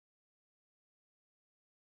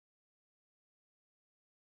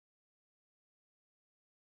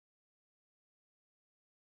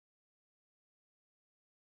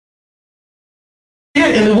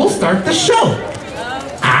Okay, and then we'll start the show.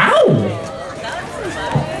 Ow!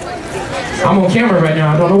 I'm on camera right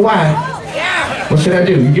now, I don't know why. What should I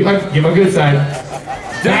do? Get my good side.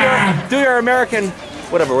 Do your American,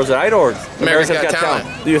 whatever, was it Idol or America's Got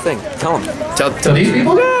Talent? Do your thing. Tell them. Tell these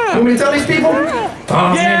people? Yeah. You want me to tell these people?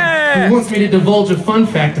 Oh, man. Who wants me to divulge a fun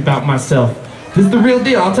fact about myself? This is the real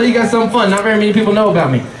deal. I'll tell you guys something fun. Not very many people know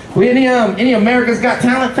about me. We any America's Got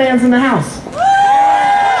Talent fans in the house?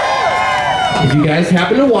 If you guys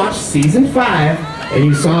happen to watch season 5 and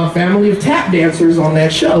you saw a family of tap dancers on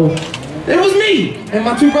that show, it was me and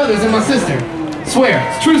my 2 brothers and my sister. Swear,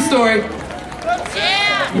 it's a true story.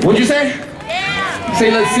 What'd you say?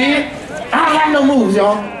 Say, let's see it. I don't have no moves,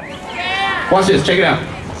 y'all. Watch this, check it out.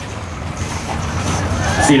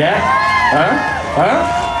 See that?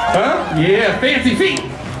 Huh? Yeah, fancy feet.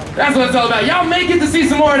 That's what it's all about. Y'all may get to see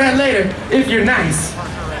some more of that later if you're nice.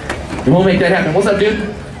 And we'll make that happen. What's up,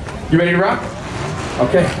 dude? You ready to rock?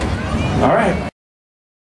 Okay. All right.